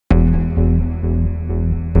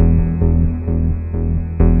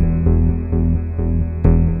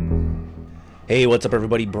Hey, what's up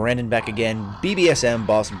everybody? Brandon back again. BBSM,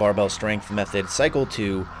 Boston Barbell Strength Method, Cycle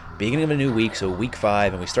 2, beginning of a new week, so week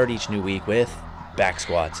 5, and we start each new week with back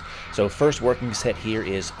squats. So first working set here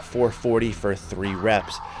is 440 for 3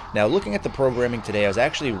 reps. Now looking at the programming today, I was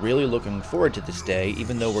actually really looking forward to this day,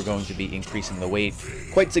 even though we're going to be increasing the weight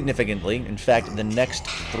quite significantly. In fact, the next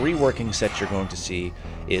 3 working sets you're going to see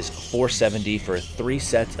is 470 for 3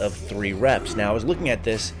 sets of 3 reps. Now I was looking at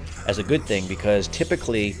this as a good thing because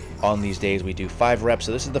typically on these days we do 5 reps,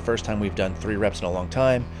 so this is the first time we've done 3 reps in a long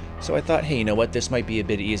time. So I thought, hey, you know what, this might be a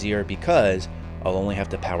bit easier because I'll only have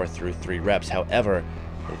to power through 3 reps. However,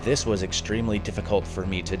 this was extremely difficult for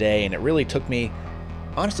me today, and it really took me,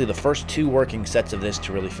 honestly, the first 2 working sets of this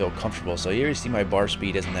to really feel comfortable. So here you see my bar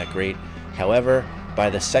speed isn't that great. However,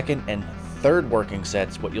 by the second and third working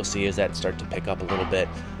sets, what you'll see is that start to pick up a little bit.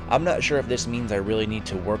 I'm not sure if this means I really need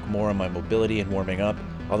to work more on my mobility and warming up,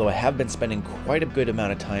 although I have been spending quite a good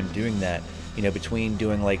amount of time doing that. You know, between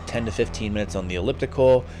doing like 10 to 15 minutes on the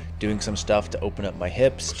elliptical, doing some stuff to open up my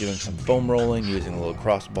hips, doing some foam rolling, using a little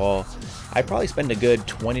cross ball, I probably spend a good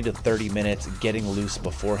 20 to 30 minutes getting loose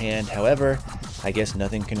beforehand. However, I guess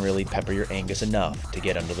nothing can really pepper your Angus enough to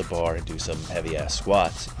get under the bar and do some heavy ass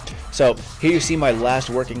squats. So here you see my last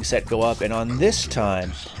working set go up, and on this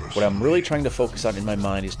time, what I'm really trying to focus on in my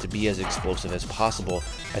mind is to be as explosive as possible.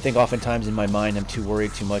 I think oftentimes in my mind I'm too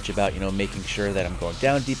worried too much about, making sure that I'm going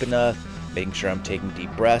down deep enough, making sure I'm taking deep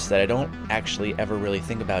breaths, that I don't actually ever really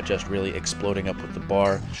think about just really exploding up with the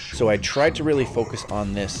bar. So I tried to really focus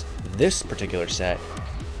on this particular set,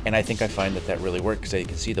 and I think I find that really worked, because you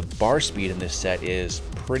can see the bar speed in this set is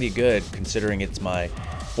pretty good considering it's my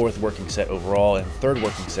 4th working set overall and 3rd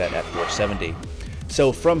working set at 470.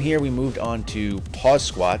 So from here we moved on to pause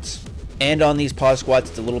squats. And on these pause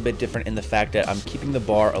squats, it's a little bit different in the fact that I'm keeping the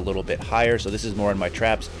bar a little bit higher, so this is more in my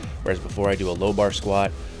traps, whereas before I do a low bar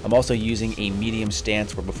squat. I'm also using a medium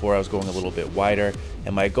stance where before I was going a little bit wider,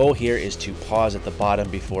 and my goal here is to pause at the bottom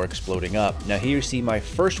before exploding up. Now here you see my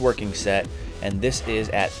first working set, and this is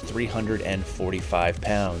at 345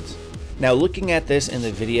 pounds. Now looking at this in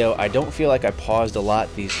the video, I don't feel like I paused a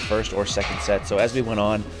lot these first or second sets, so as we went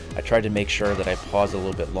on, I tried to make sure that I paused a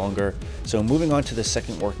little bit longer. So moving on to the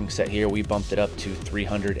second working set here, we bumped it up to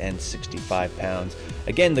 365 pounds.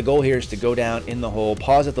 Again, the goal here is to go down in the hole,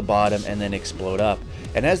 pause at the bottom, and then explode up.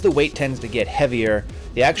 And as the weight tends to get heavier,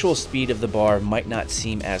 the actual speed of the bar might not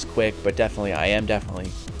seem as quick, but definitely, I'm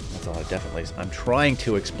trying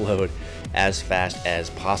to explode as fast as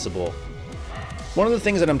possible. One of the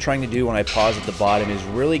things that I'm trying to do when I pause at the bottom is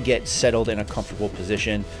really get settled in a comfortable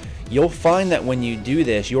position. You'll find that when you do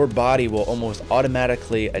this, your body will almost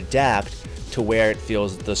automatically adapt to where it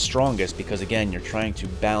feels the strongest, because again, you're trying to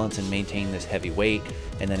balance and maintain this heavy weight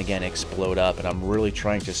and then again explode up, and I'm really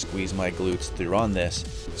trying to squeeze my glutes through on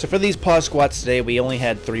this. So for these pause squats today, we only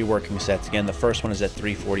had 3 working sets. Again, the first one is at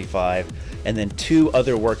 345 and then 2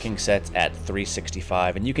 other working sets at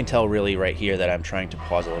 365, and you can tell really right here that I'm trying to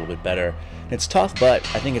pause a little bit better. It's tough, but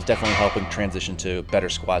I think it's definitely helping transition to better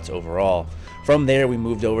squats overall. From there, we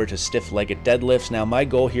moved over to stiff-legged deadlifts. Now my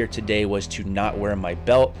goal here today was to not wear my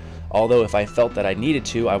belt, although if I felt that I needed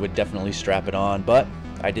to, I would definitely strap it on, but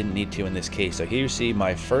I didn't need to in this case. So here you see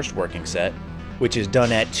my first working set, which is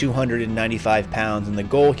done at 295 pounds, and the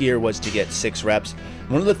goal here was to get 6 reps.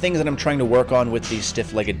 One of the things that I'm trying to work on with these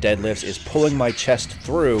stiff-legged deadlifts is pulling my chest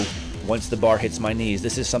through once the bar hits my knees.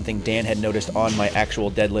 This is something Dan had noticed on my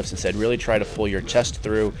actual deadlifts and said really try to pull your chest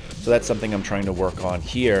through, so that's something I'm trying to work on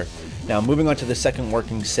here. Now moving on to the second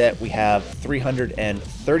working set, we have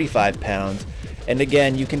 335 pounds, and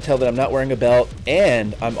again you can tell that I'm not wearing a belt,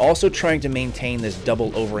 and I'm also trying to maintain this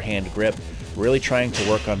double overhand grip, really trying to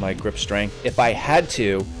work on my grip strength. If I had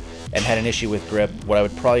to and had an issue with grip, what I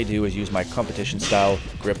would probably do is use my competition style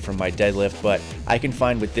grip from my deadlift, but I can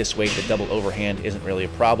find with this weight the double overhand isn't really a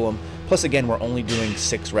problem. Plus again, we're only doing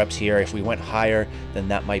 6 reps here. If we went higher, then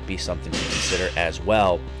that might be something to consider as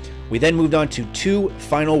well. We then moved on to 2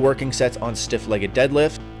 final working sets on stiff-legged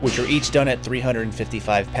deadlift, which are each done at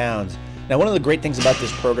 355 pounds. Now one of the great things about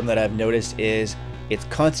this program that I've noticed is it's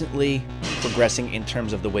constantly progressing in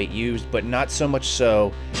terms of the weight used, but not so much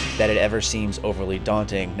so that it ever seems overly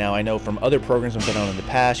daunting. Now I know from other programs I've been on in the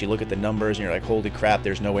past, you look at the numbers and you're like, holy crap,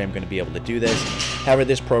 there's no way I'm going to be able to do this. However,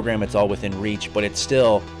 this program, it's all within reach, but it's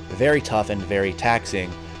still very tough and very taxing.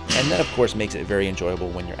 And that of course makes it very enjoyable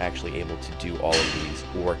when you're actually able to do all of these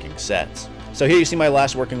working sets. So here you see my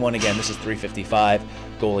last working one. Again, this is 355.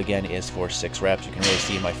 Goal again is for 6 reps. You can really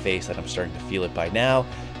see in my face that I'm starting to feel it by now,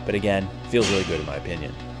 but again, feels really good in my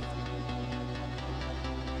opinion.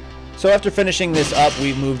 So after finishing this up,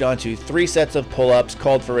 we've moved on to 3 sets of pull-ups,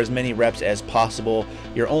 called for as many reps as possible.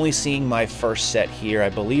 You're only seeing my first set here. I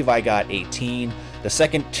believe I got 18. The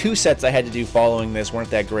second 2 sets I had to do following this weren't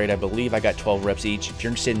that great. I believe I got 12 reps each. If you're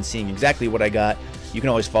interested in seeing exactly what I got, you can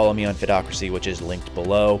always follow me on Fitocracy, which is linked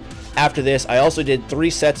below. After this, I also did 3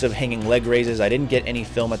 sets of hanging leg raises. I didn't get any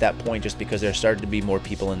film at that point just because there started to be more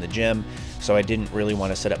people in the gym, so I didn't really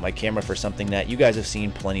want to set up my camera for something that you guys have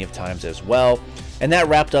seen plenty of times as well. And that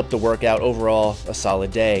wrapped up the workout. Overall, a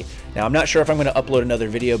solid day. Now, I'm not sure if I'm going to upload another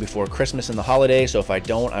video before Christmas and the holiday, so if I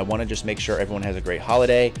don't, I want to just make sure everyone has a great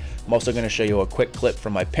holiday. I'm also going to show you a quick clip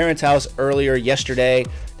from my parents' house earlier yesterday.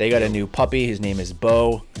 They got a new puppy. His name is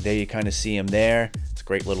Bo. There you kind of see him there. It's a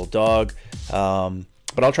great little dog.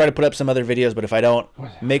 But I'll try to put up some other videos, but if I don't,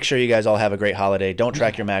 make sure you guys all have a great holiday. Don't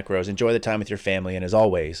track your macros. Enjoy the time with your family, and as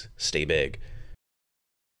always, stay big.